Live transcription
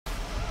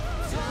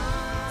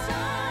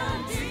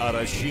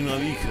առաջին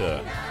ալիքը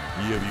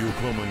և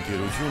յուքոմ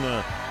ընկերությունը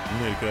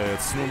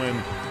ներկայացնում են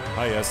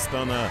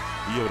Հայաստանը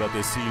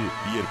Եվրատեսիլ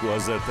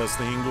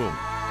 2015-ում։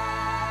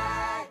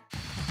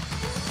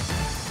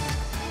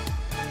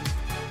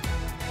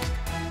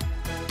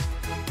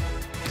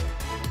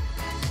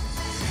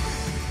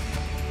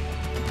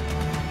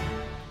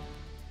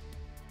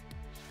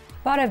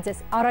 Բարև ձեզ,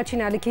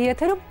 առաջին ալիքի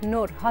եթերում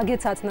նոր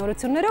հագեցած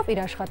նորություններով իր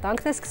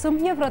աշխատանքն է սկսում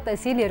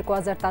Եվրատեսիլ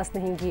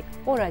 2015-ի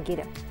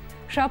օրագիրը։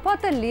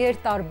 Շաբաթը լի էր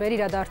տարբեր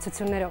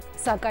իրադարձություններով,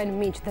 սակայն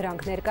մինչ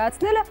դրանք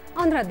ներկայացնելը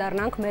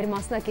անդրադառնանք մեր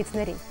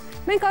մասնակիցներին։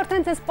 Մենք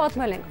արդեն ձեզ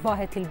պատմել ենք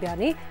Վահե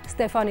Թիլբյանի,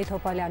 Ստեֆանի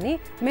Թոպալյանի,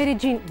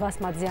 Մերիջին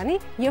Վասմadzյանի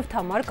և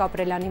Թամար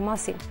Կապրելյանի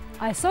մասին։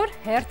 Այսօր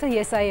հերթը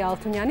Եսայի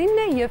Altounianին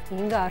է և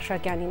Ինգա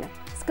Ashakianին է։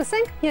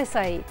 Սկսենք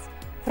Եսայիից։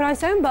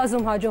 Ֆրանսիայում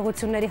բազում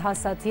հաջողությունների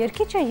հասած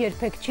երգիչը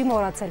երբեք չի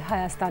մոռացել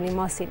Հայաստանի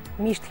մասին,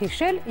 միշտ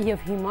հիշել և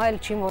հիմա էլ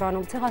չի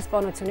մոռանում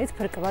ցեղասպանությունից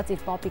փրկված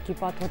իր պապիկի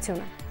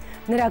պատմությունը։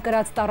 Նրա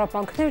կրած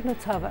տառապանքներն ու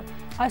ցավը։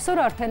 Այսօր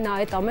արդեն նա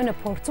այդ ամենը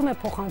փորձում է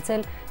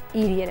փոխանցել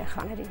իր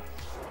երեխաներին։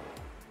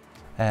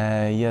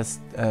 Ես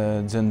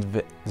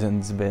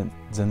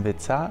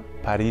ծնվեցա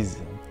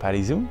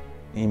Փարիզում,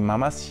 իմ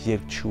մամաս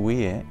երգչուհի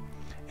է,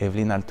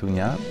 Էվլին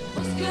Altounian։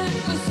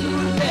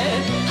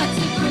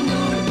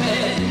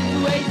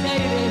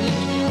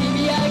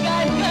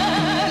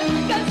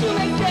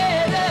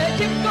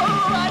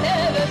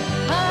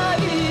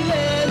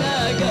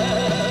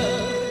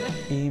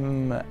 Իմ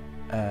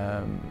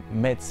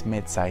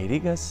մեծ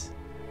այրիկս,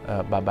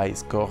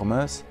 բաբայիս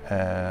կողմս,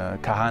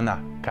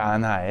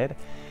 քահանա էր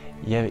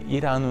և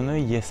իր անունը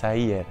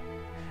Եսայի էր։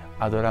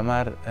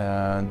 Ադորամար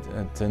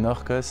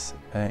ծնողքս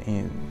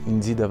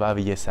ինձ տվավ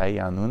Եսայի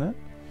անունը,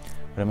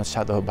 ուրեմն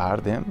շատ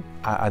բարդ եմ,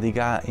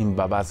 ադիգա իմ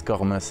բաբաս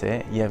կողմս է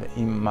և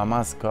իմ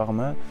մամաս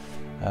կողմը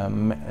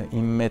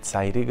իմ մեծ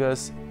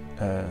այրիկս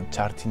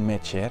չարդին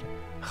մեջ էր,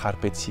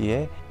 խարպեցի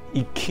է։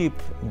 He keep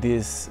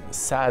this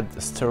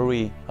sad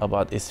story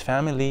about his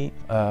family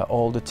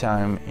all the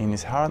time in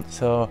his heart.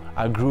 So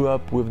I grew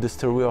up with the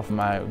story of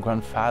my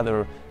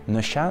grandfather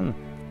Neshan,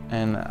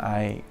 and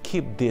I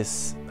keep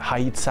this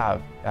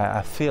hayitzav.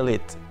 I feel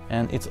it,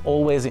 and it's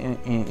always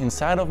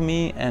inside of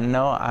me. And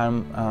now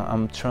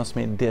I'm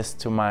transmitting this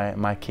to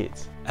my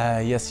kids.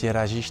 Yes,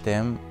 երաժիշտ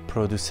եմ,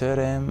 producer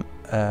եմ,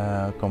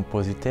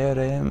 compositor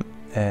եմ,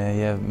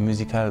 և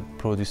musical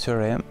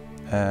producer եմ,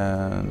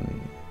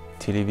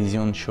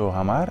 television show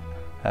համար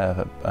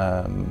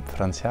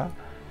Ֆրանսիա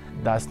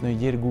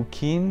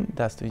 12-ին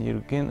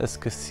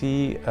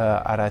սկսի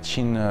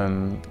առաջին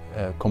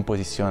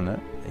composition-ը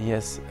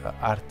ես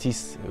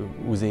artist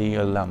ուզեի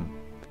ըլլամ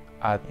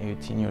at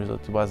 18 years old.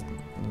 It was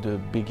the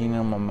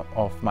beginning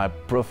of my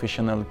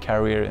professional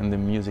career in the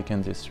music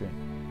industry.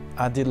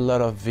 I did a lot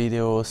of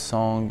video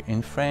songs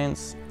in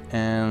France,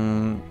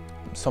 and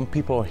some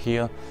people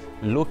here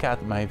look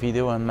at my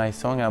video and my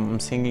song.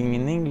 I'm singing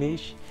in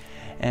English.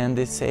 And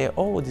they say,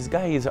 oh, this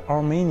guy is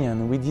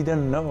Armenian, we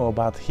didn't know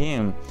about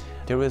him.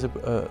 There is a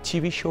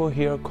TV show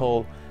here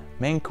called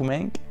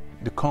Menkumeng.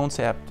 The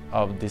concept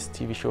of this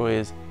TV show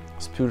is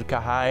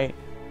Spurka High,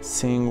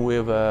 sing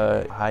with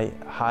a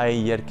high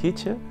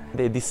yerkiche.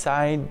 They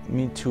decide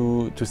me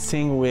to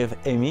sing with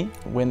Emi.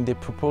 When they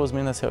propose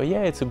me, I say, oh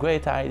yeah, it's a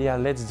great idea,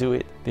 let's do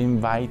it. They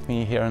invite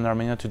me here in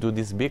Armenia to do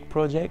this big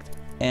project.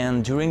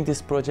 And during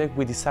this project,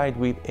 we decide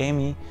with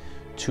Emi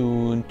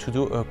to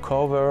do a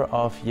cover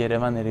of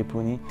Yerevan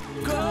Erepuni.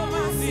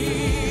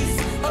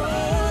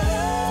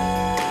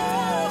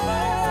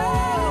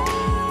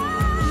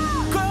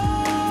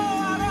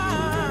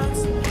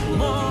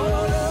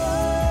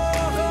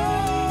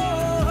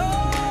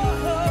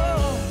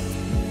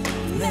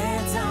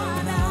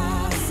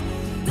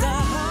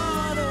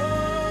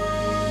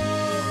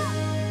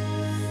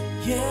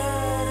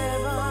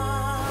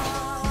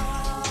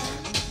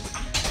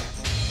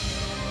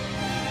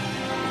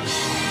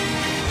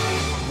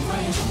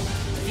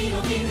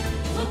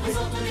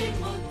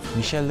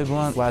 Michel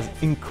Legrand was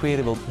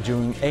incredible.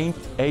 During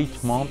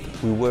eight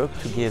months we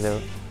worked together.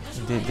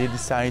 They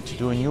decided to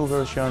do a new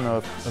version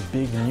of a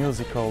big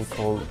musical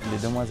called Les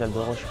Demoiselles de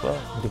Rochefort.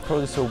 The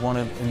producer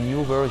wanted a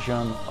new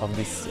version of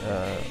this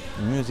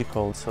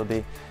musical, so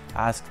they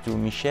asked to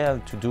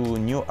Michel to do a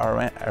new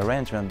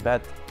arrangement,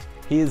 but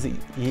he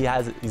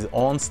has his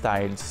own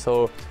style.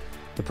 So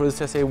the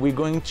producer said, we're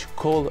going to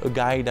call a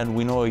guy that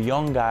we know, a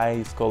young guy,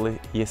 he's called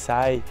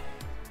Essai,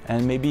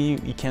 and maybe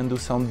he can do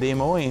some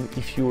demo, and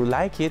if you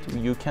like it,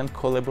 you can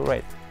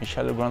collaborate.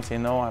 Michel Legrand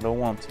said, no, I don't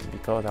want to,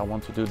 because I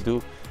want to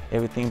do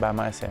everything by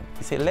myself.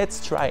 He said,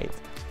 let's try it.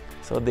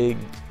 So they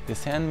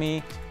sent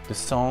me the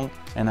song,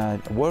 and I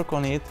work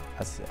on it.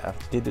 I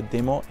did the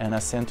demo, and I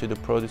sent to the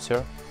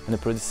producer, and the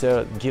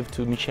producer gave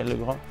to Michel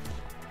Legrand.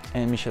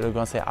 And Michel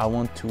Legrand said, I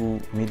want to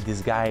meet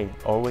this guy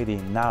already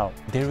now.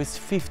 There is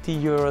 50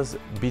 years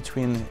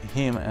between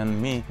him and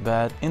me,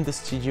 but in the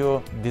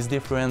studio, this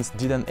difference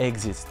didn't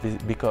exist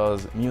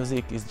because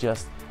music is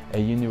just a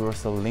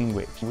universal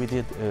language. We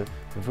did a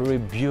very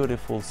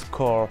beautiful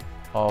score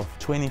of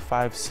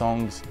 25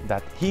 songs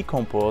that he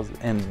composed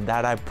and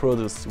that I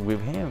produced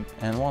with him.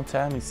 And one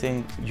time he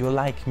said, "You're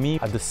like me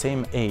at the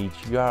same age.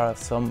 You are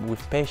some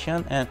with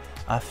passion, and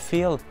I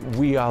feel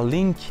we are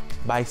linked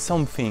by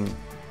something."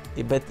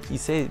 But he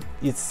said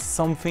it's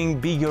something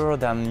bigger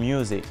than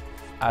music.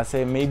 I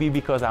said, maybe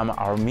because I'm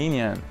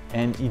Armenian,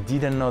 and he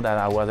didn't know that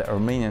I was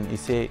Armenian. He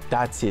said,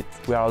 that's it.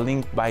 We are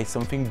linked by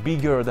something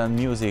bigger than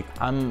music.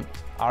 I'm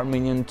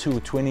Armenian too,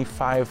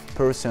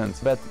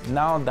 25%. But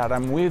now that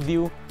I'm with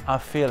you, I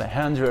feel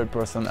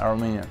 100%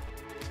 Armenian.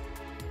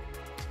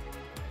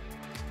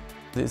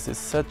 This is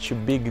such a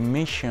big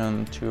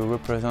mission to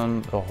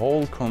represent the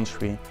whole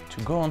country,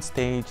 to go on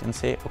stage and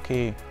say,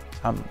 okay,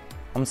 I'm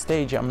on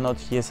stage, I'm not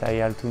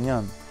Եսայիին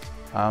Altounian,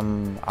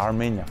 I'm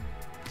Armenia.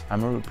 I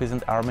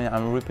represent Armenia,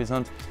 I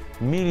represent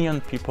million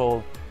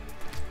people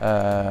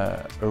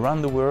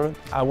around the world.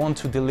 I want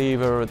to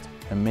deliver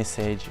a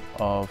message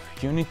of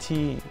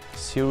unity,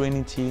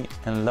 serenity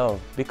and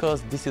love,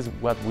 because this is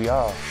what we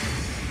are.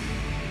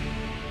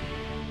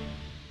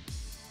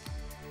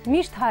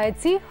 Միշտ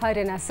հայեցի,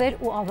 հայրենասեր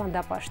ու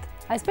ավանդապաշտ։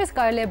 Այսպես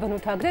կարելի է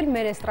բնութագրել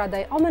մեր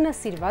էստրադայի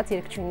ամենասիրված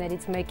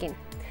երգչուհիներից մեկին,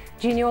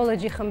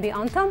 Genealogy-ի խմբի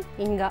անդամ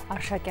Inga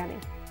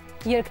Ashakianին։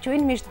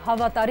 Երգչուհին միշտ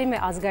հավատարիմ է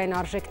ազգային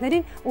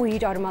արժեքներին ու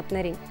իր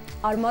արմատներին,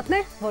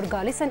 արմատներ, որ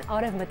գալիս են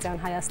Արևմտյան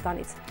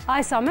Հայաստանից։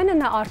 Այս ամենը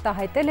նա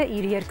արտահայտել է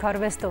իր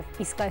երգարվեստով,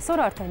 իսկ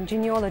այսօր արդեն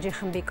Genealogy-ի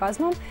խմբի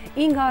կազմում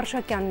Inga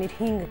Ashakianն իր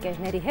 5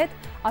 ընկերների հետ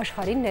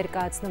աշխարհին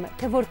ներկայացնում է,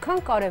 թե որքան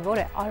կարևոր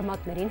է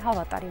արմատներին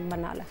հավատարիմ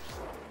մնալը։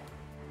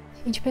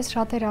 Ինչպես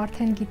շատերը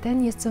արդեն գիտեն,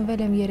 ես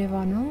ծնվել եմ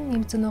Երևանում,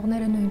 իմ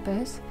ծնողները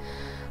նույնպես,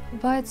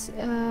 բայց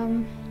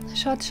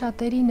շատ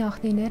շատերի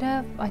նախնիները,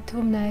 այդ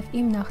թվում նաև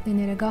իմ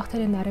նախնիները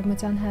գաղթել են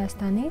Արևմտյան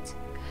Հայաստանից։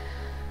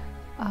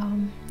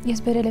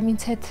 Ես բերել եմ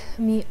ինձ հետ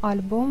մի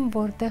ալբոմ,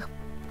 որտեղ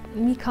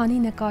մի քանի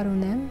նկար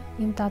ունեմ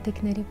իմ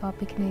տատիկների,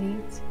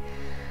 պապիկներից,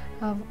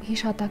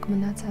 հիշատակ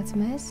մնացած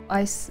մեզ։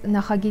 Այս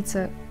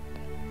նախագիծը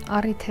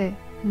առիթ է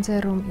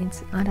ձեռում ինձ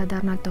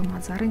անդրադառնալ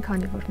Տոմազարին,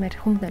 քանի որ մեր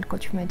խումբն էլ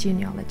կոչվում է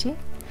Genealogy-ի։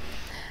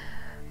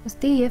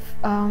 Ոստի եւ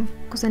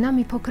կուզենամ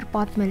մի փոքր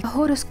պատմել։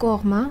 Հորս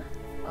կողմը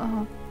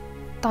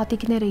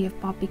տատիկները եւ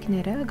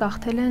պապիկները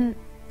գաղթել են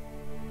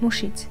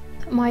Մուշից։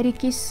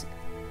 Մայրիկիս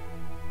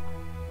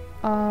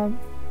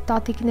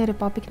տատիկները,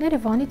 պապիկները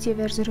Վանից եւ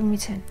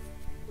Էրզրումից են։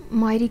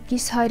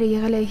 Մայրիկիս հայրը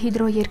եղել է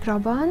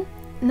հիդրոերկրաբան,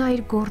 նա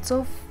իր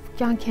գործով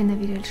կյանք է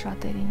նվիրել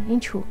շատերին։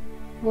 Ինչու՞։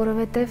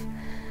 Որովհետեւ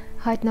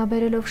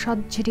հայտնաբերելով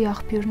շատ ջրի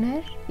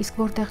աղբյուրներ, իսկ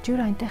որտեղ ջուր,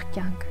 այնտեղ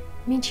կյանք։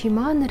 Մինչ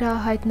հիմա նրա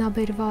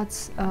հայտնաբերված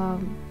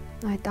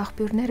այդ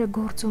աղբյուրները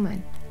գործում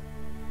են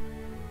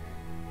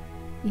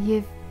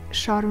եւ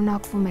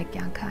շարունակվում է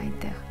կյանքը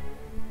այնտեղ։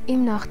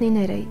 Իմ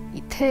նախնիները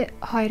թե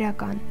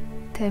հայրական,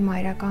 թե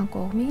մայրական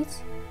կողմից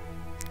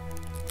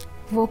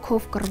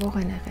ոգով կռվող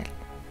են եղել։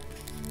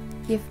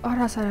 Եվ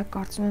առհասարակ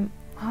կարծում եմ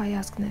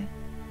հայազգն է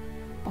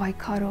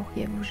պայքարող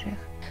եւ ուժեղ։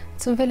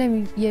 Ծնվել եմ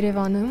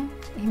Երևանում,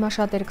 հիմա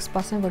շատերը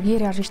կսպասեն, որ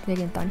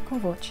երաժիշտների ընտանիքում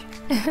ոչ։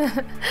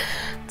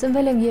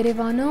 Ծնվել եմ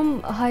Երևանում,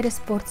 հայրս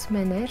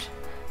սպորտսմեն էր,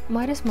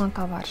 մայրս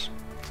մանկավարժ։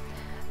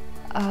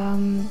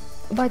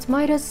 Բայց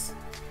մայրս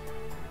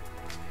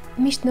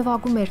միշտ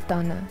նվագում էր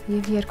տանը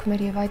եւ երգում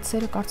էր, եւ այդ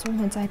սերը կարծում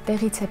եմ հենց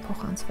այդտեղից է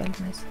փոխանցվել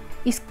մեզ։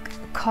 Իսկ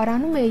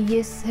քարանում էի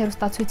ես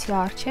հեռուստացույցի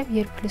առջև,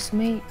 երբ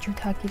լսում էի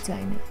ջութակի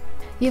ձայնը։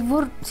 Եվ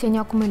որ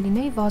սենյակում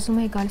լինեի,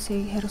 վազում էի, գալիս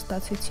էի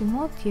հեռուստացույցի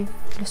մոտ եւ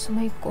լսում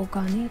էի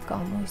Կոգանի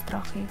կամ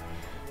Օյստրախի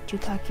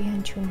ջութակի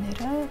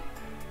հնչյունները,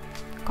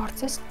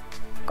 կարծես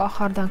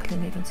կախարդանք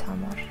լիներ ինձ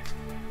համար։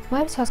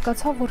 Մայրս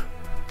հասկացավ, որ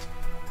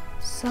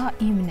սա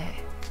իմն է։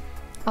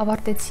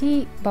 Ավարտեցի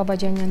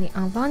Բաբաջանյանի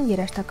անվան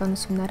երաժշտական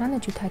ուսումնարանը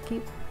ջութակի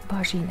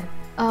բաժինը։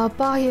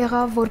 Պահ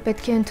եղավ, որ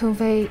պետք է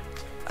ընդունվեի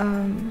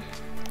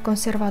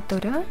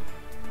կոնսերվատորը,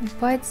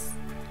 բայց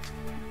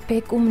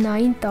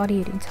բեկումնային տարի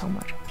էր ինձ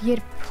համար։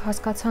 Երբ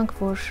հասկացանք,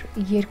 որ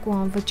երկու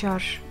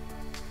անվճար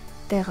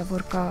տեղը,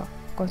 որ կա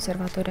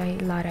կոնսերվատորիայի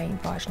լարային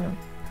բաժնում,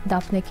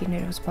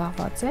 դափնեկիրներով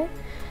զբաղված է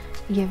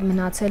եւ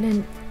մնացել են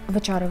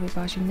վճարովի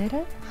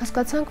բաժինները,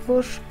 հասկացանք,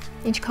 որ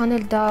ինչքան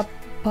էլ դա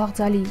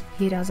բաղձալի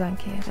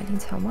երազանք է եղել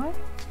ինձ համար,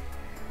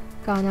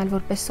 կանալ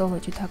որպես սոլո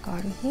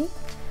ջութակահարուհի,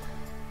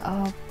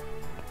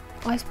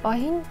 այս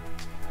պահին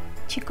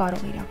չի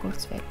կարող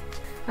իրագործվել։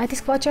 Այդ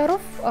իսկ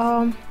պատճառով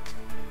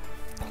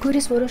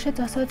քույրս որոշեց,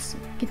 ասաց,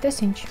 գիտես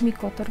ինչ, մի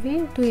կոտրվի,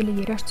 դու էլի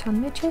երաժշտության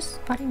մեջ ես,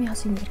 արի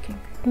միասին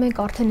երգենք։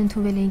 Մենք արդեն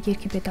ընդունվել էինք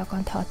Երգի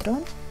պետական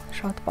թատրոն,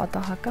 շատ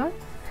պատահական,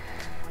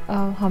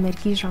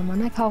 համերգի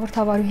ժամանակ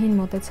հաղորդավարուհին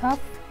մոտեցավ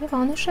եւ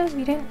Անուշը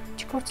իրեն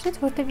չկորցրեց,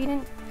 որտեւ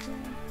իրեն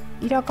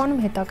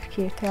իրականում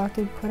հետաքրքիր էր, թե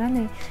Արտուր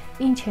Քորանը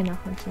ինչ է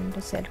նախընտրում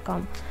լսել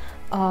կամ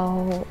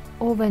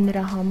ով է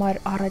նրա համար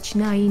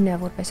առաջնայինը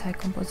որպես հայ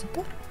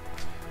կոմպոզիտոր։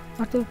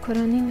 Արտուր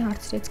Քորանին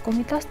հարցրեց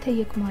Կոմիտաս թե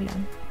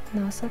Եկմալյան։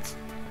 Նա ասաց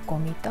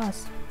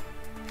Կոմիտաս։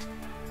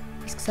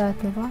 Իսկ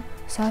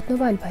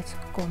Սաատնովա էլ բայց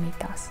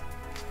Կոմիտաս։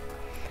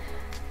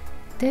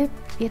 Դե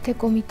եթե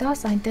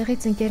Կոմիտաս,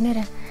 այնտեղից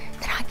ընկերները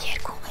դրանք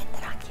երգում են։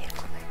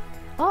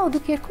 Ա,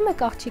 դուք երգում եք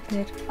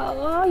աղջիկներ։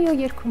 Այո,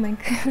 երգում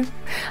ենք։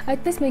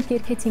 Այդպես մենք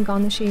երգեցինք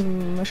Անուշի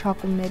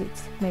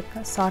մշակումներից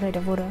մեկը,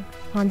 Սարերը, որը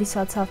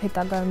հանդիսացավ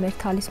հետագայում մեր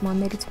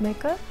թալիսմաններից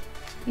մեկը,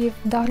 եւ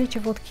դահլիճը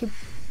ոտքի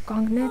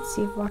կանգնեց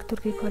եւ Արթուր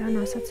Գրիգորյանը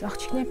ասաց.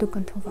 «Աղջիկներ, դուք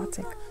ընդունված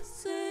եք»։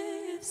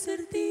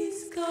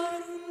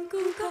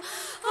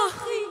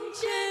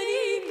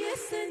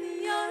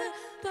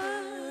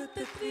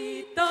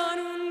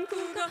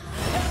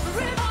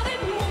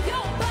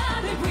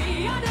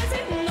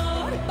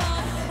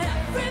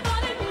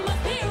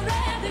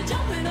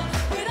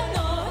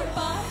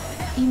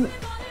 Իմ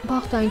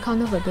բախտը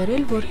այնքանով է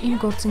բերել, որ իմ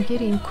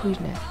գործընկերը իմ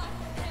քույրն է։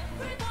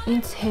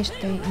 Ինձ հեշտ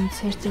է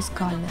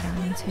զգալ նրան,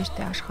 ինձ հեշտ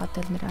է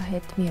աշխատել նրա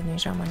հետ,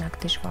 միևնույն ժամանակ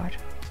դժվար։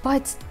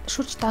 Բայց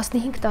շուրջ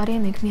 15 տարի է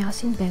մենք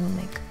միասին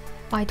բեմում ենք։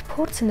 Այդ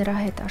փորձը նրա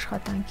հետ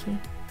աշխատանքի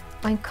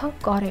այնքան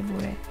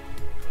կարևոր է,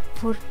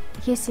 որ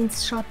ես ինձ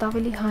շատ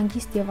ավելի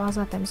հանգիստ եւ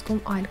ազատ եմ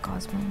զգում այլ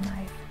կազմում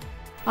նաեւ։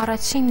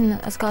 Առաջին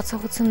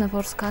զգացողությունը,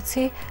 որ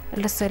զգացի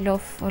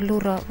լսելով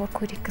լուրը, որ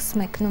քույրիկս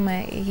մեկնում է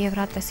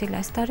Եվրատեսիլ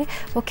այս տարի,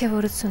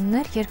 ոգևորությունն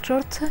էր,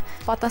 երկրորդը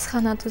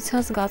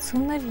պատասխանատվության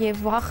զգացումն էր եւ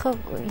վախը,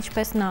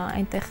 ինչպես նա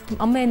այնտեղ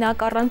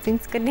ամենակ առանց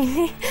ինձ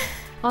կլինի։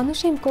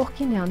 Անուշը իմ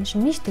կողքին է,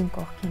 Անուշը միշտ իմ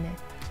կողքին է։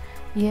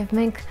 Եվ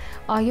մենք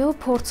այո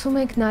փորձում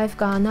ենք նաեւ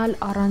կանալ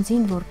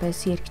առանձին որպես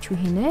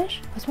երգչուհիներ,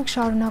 բայց մենք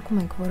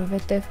շարունակում ենք,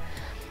 որովհետեւ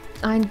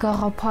այն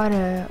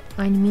գաղափարը,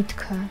 այն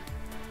միտքը,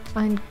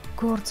 այն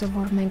գործը,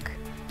 որ մենք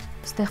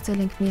ստեղծել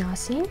ենք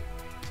միասին,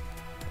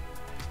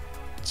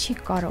 չի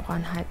կարող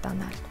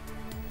անհայտանալ։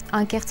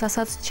 Անկեղծ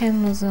ասած չեմ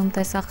ուզում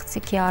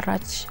տեսախցիկի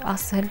առաջ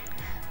ասել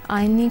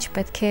այնինչ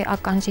պետք է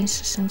ականջին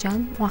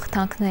շշնջան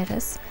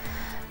մաղթանքներս,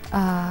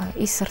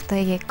 ի սրտե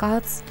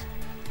եկած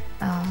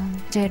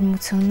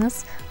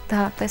ջերմությունս,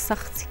 դա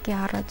տեսախցիկի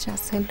առաջ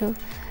ասելու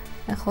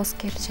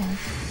խոսքեր չեն։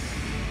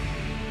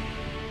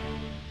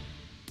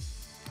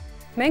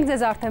 Մենք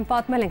ձեզ արդեն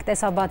պատմել ենք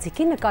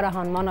տեսաբացիկի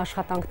նկարահանման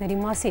աշխատանքների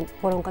մասին,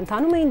 որոնք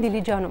ընթանում էին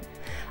Դիլիջանում։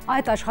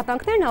 Այդ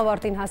աշխատանքներն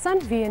ավարտին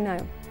հասան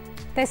Վիեննայում։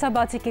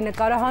 Տեսաբացիկի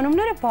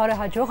նկարահանումները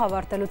բարեհաջող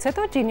ավարտելուց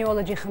հետո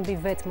Genealogy-ի խմբի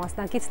 6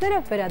 մասնակիցները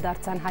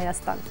վերադարձան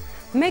Հայաստան։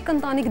 Մեկ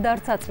ընտանիք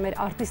դարձած մեր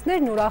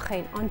արտիստներն ուրախ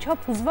էին,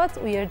 անչափ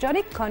հուզված ու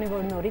երջանիկ, քանի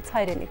որ նորից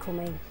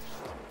հայրենիքում էին։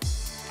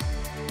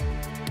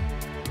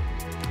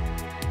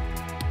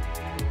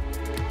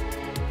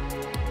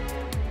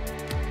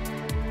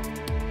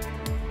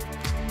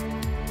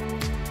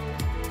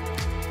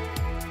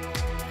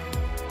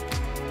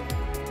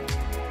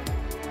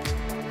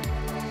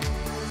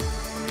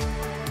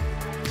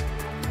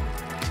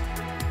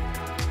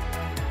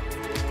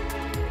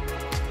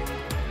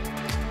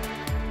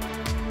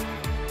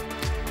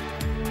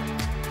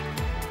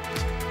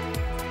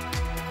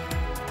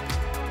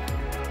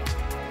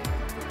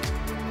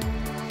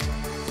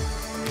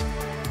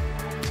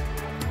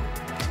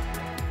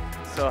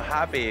 So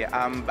happy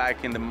I'm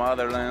back in the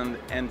motherland,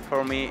 and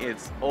for me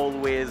it's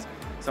always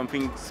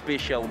something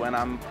special. When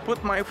I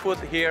put my foot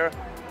here,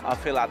 I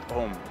feel at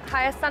home.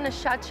 Հայաստանը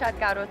շատ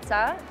կարոտ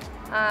է,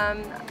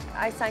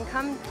 այս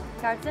անգամ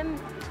կարծեմ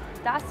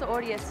 10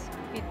 օր ես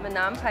պիտի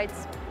մնամ,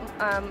 բայց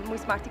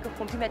մույս մարդիկը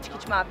խումբի մեջ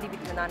քիչ ավելի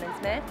պիտի մնան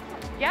ինձ մեր։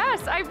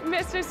 Yes, I've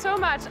missed it so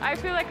much. I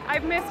feel like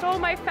I've missed all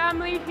my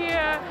family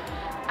here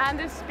and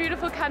this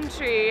beautiful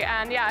country,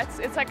 and yeah,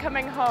 it's like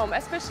coming home,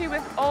 especially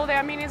with all the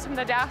Armenians from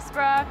the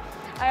diaspora.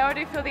 I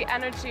already feel the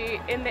energy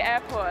in the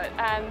airport,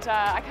 and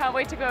I can't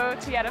wait to go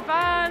to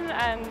Yerevan,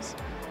 and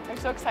I'm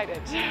so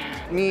excited.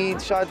 Mi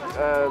շատ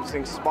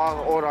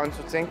սպաղ օր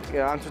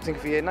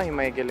անցուցենք Վիեննա,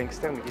 հիմա եկել ենք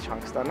ստեղ մի քիչ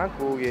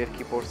հանգստանանք ու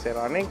երկի փորձեր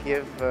անենք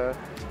եւ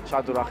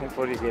շատ ուրախ ենք,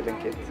 որ եկել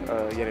ենք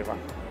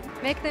Երևան։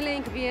 Մեկնել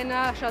էինք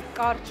Վիեննա շատ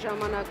կարճ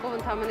ժամանակով,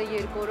 ընդամենը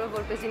 2 օրով,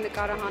 որպեսզի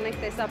նկարահանենք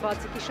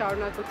տեսաբացիկի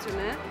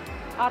շարունակությունը։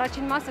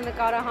 Առաջին մասը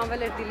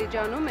նկարահանվել էր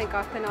Դիլիջանում, մենք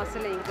արդեն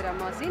ասել էինք դրա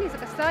մասին,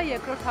 իսկ սա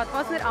երկրորդ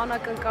հատվածն էր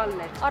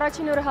անակնկալն էր։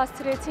 Առաջին օրը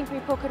հասցրեցինք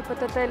մի փոքր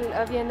պտտել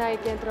Վիեննայի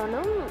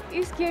կենտրոնում,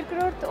 իսկ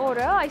երկրորդ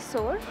օրը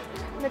այսօր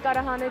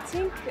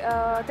նկարահանեցինք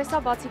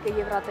տեսաբացիկը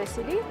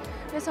Եվրատեսիլի։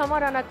 Ես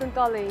համար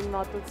անակնկալ էին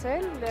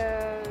մատուցել,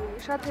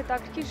 շատ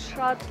հետաքրքիր,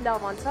 շատ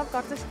լավ անցավ,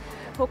 կարծես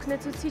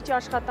հոգնեցուցիչ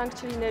աշխատանք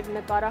չլիներ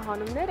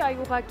նկարահանումներ, այ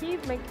ուղղակի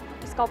մենք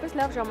իսկապես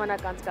լավ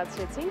ժամանակ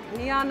անցկացրեցինք։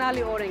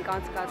 Հիանալի օր ենք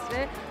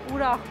անցկացրել,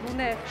 ուրախ,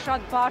 գունեղ,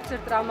 շատ բարձր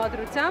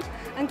տրամադրությամբ,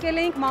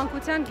 ընկել էինք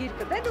մանկության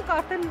գիրկը, դե դուք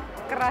արդեն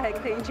կռահ եք,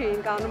 թե ինչ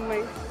էինք անում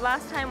մենք։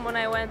 Last time when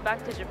I went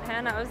back to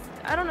Japan,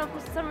 I don't know,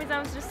 for some reason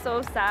I was just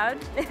so sad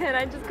and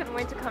I just couldn't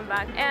wait to come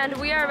back. And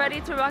we are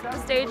ready to rock the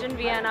stage in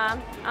Vienna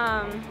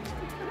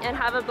and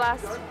have a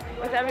blast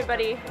with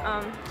everybody.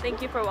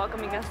 Thank you for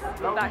welcoming us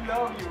back.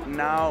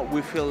 Now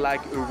we feel like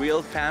a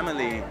real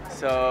family,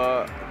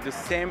 so the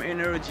same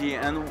energy,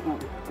 and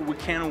we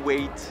can't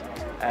wait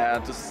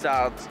to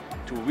start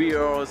to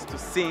rehearse, to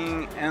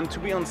sing, and to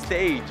be on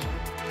stage.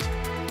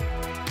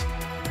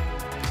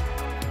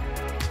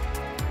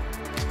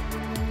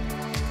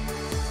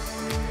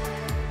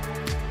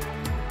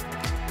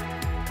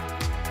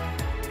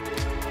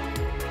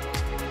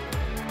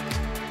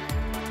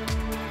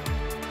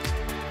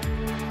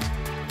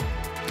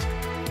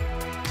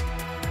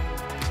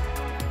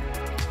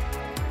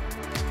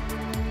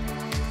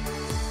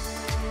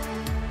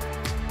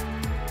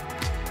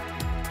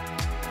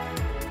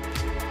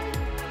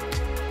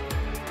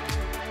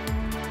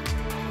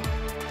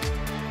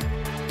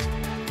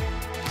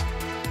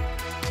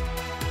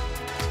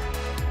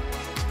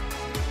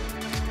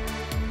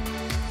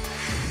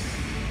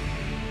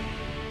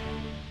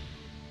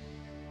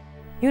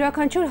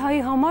 Յուրաքանչյուր հայի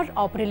համար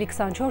ապրիլի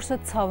 24-ը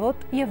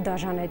ցավոտ եւ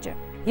դաժան էջ է։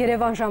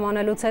 Երևան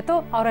ժամանելուց հետո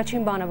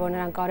առաջին բանը, որ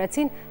նրանք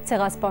արեցին,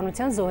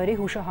 ցեղասպանության զոհերի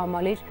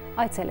հուշահամալիր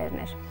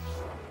այցելերներ։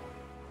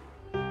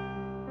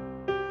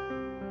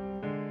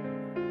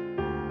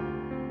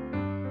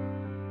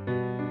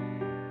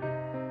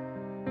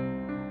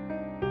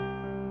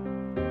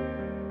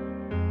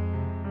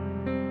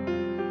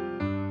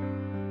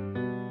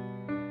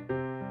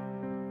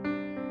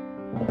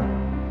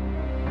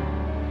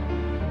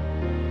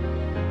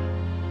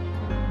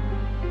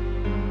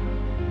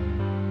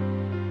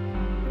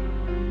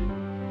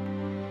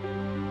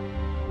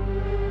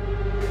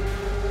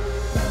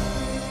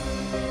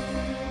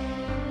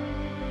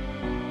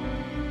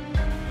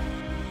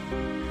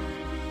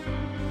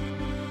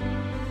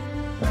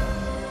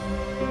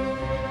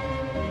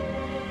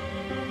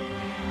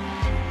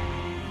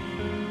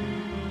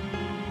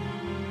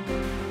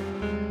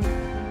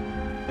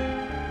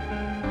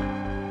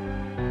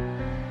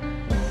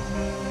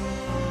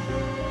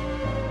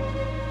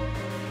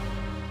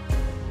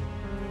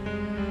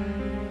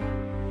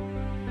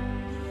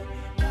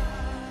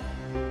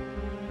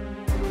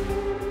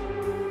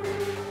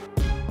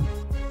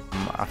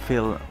 I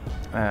feel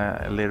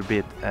a little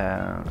bit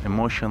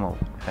emotional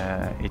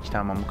each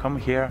time I'm come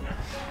here,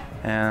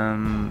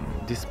 and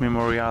this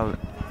memorial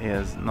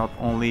is not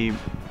only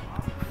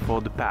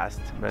for the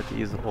past but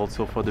is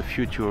also for the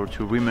future,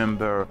 to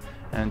remember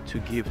and to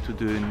give to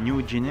the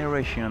new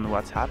generation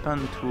what's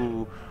happened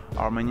to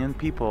Armenian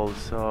people.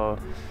 So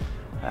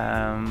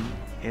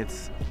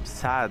it's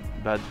sad,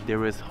 but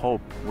there is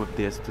hope with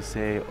this, to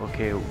say,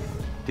 okay,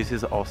 this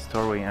is our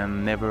story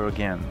and never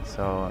again.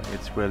 So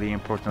it's really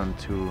important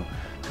to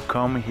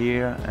come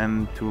here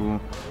and to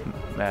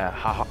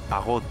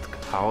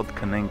harod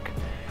knենք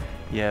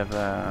եւ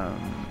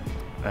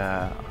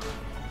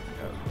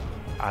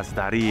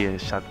ազդարի է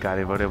շատ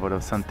կարևոր է,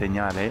 որով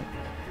սնտենյալ է,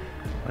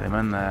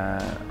 ուրեմն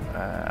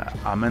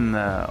ամեն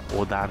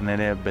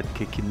օդարները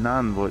պետք է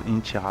գիտնան, որ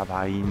ինչ եղավ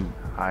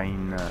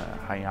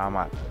հայի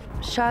համար։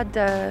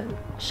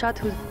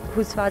 Շատ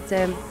հուսված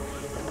եմ,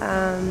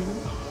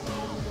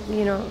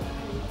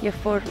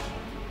 երբ որ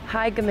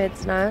հայ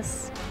կմեծնաս,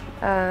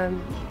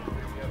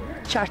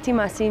 Չարթի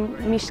մասին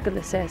միշտ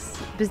կլսես,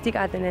 բզդիկ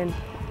ադենեն,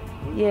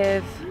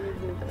 և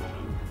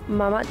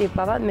մամատ և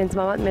բավատ, մեծ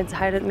մամատ, մեծ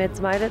հայրդ,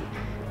 մեծ մայրդ,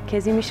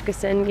 քեզի միշտ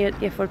կսեն,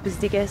 երբ որ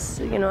բզդիկ ես,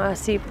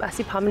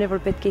 ասի պամն է,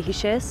 որ պետք է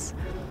հիշես։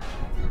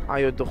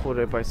 Այո,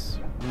 դխոր է, բայց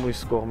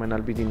մույս կողմեն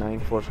ալ պիտի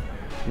նայինք, որ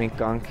մենք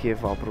կանք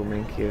և ապրում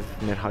ենք և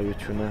մեր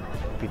հայությունը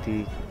պիտի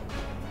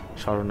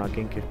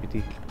շարունակենք և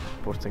պիտի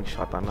փորձենք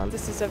շատանալ։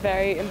 This is a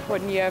very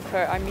important year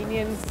for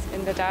Armenians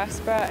in the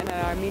diaspora and in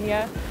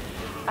Armenia.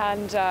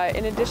 And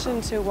in addition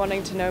to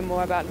wanting to know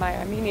more about my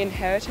Armenian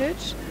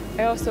heritage,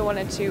 I also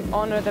wanted to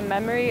honor the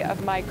memory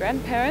of my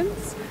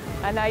grandparents,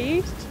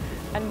 Anait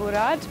and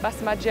Murad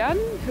Basmajian,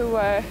 who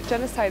were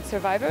genocide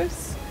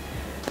survivors.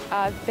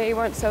 They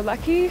weren't so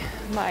lucky.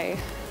 My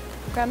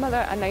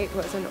grandmother, Anait,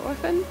 was an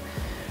orphan,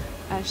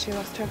 and she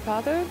lost her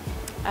father.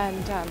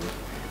 And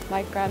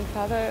my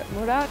grandfather,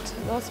 Murad,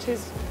 lost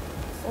his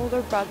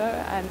older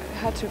brother and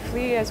had to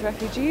flee as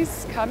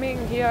refugees.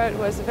 Coming here, it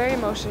was very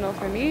emotional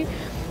for me.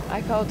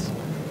 I felt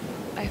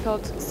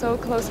so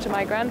close to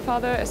my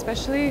grandfather,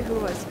 especially, who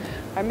was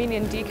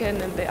Armenian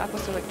deacon in the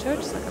Apostolic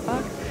Church,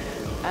 Sakabak,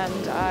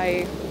 and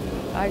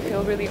I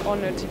feel really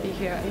honored to be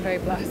here and very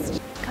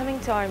blessed. Coming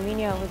to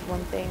Armenia was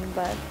one thing,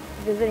 but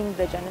visiting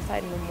the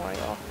genocide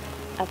memorial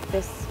at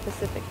this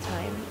specific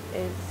time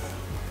is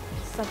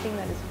something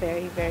that is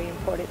very, very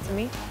important to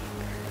me.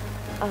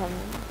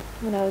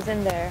 When I was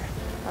in there,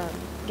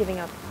 giving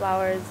up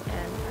flowers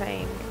and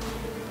praying,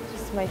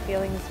 just my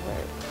feelings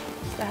were,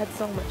 I had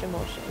so much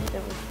emotion.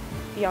 It was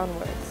beyond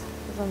words.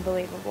 It was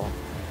unbelievable.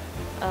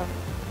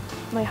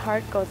 My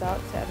heart goes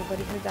out to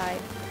everybody who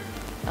died.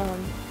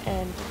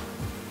 And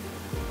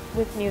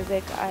with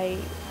music, I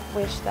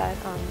wish that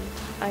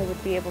I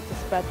would be able to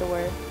spread the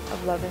word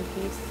of love and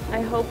peace.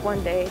 I hope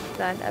one day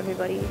that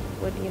everybody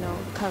would,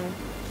 come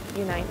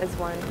unite as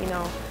one,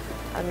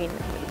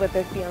 with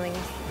their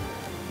feelings.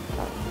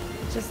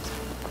 Just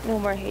no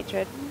more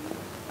hatred.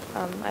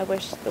 I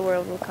wish the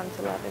world will come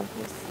to love and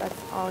peace. That's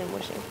all I'm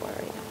wishing for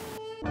right now.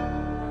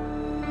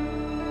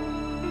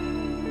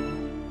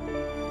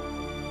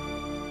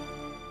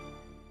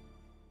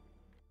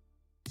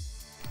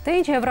 Թե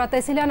ինչ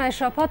Եվրատեսիլյան այս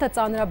շաբաթը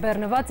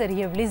ծանրաբեռնված էր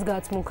և լի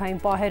զգացմունքային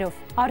պահերով։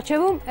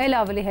 Առջևում էլ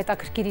ավելի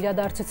հետաքրքիր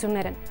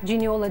իրադարձություններ են։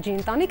 Genealogy-ի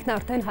ընտանիքն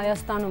արդեն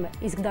Հայաստանում է,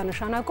 իսկ դա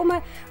նշանակում է,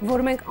 որ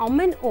մենք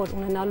ամեն օր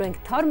ունենալու ենք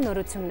թարմ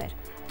նորություններ։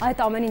 Այդ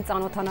ամենին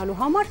ծանոթանալու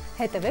համար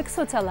հետևեք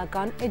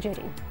սոցիալական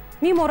էջերին։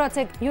 Մի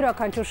մոռացեք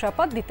յուրաքանչյուր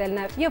շաբաթ դիտել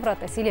նաև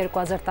Եվրատեսիլ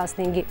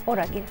 2015-ի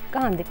օրագիրը։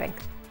 Կհանդիպենք։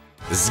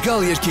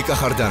 Զգալ երկի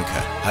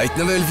կախարդանքը,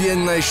 հայտնվել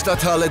Վիեննայի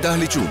շտաթհալե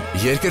դահլիճում,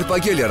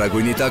 երկրպագել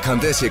Երագույնի տակ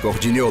հանդես եկող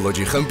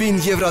Genealogy խմբին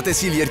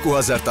Եվրատեսիլ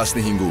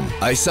 2015-ում։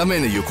 Այս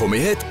ամենը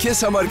Յուքոմի հետ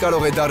քեզ համար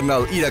կարող է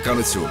դառնալ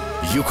իրականություն։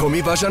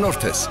 Յուքոմի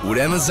բաժանորդ ես,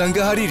 ուրեմն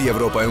զանգահարիր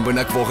Եվրոպայում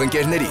բնակվող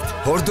ընկերներիդ,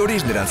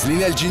 հորդորիր նրանց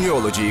լինել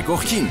Genealogy-ի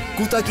կողքին,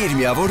 կուտակիր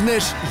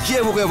միավորներ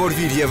եւ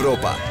ուղևորվիր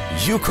Եվրոպա։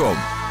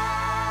 Յուքոմ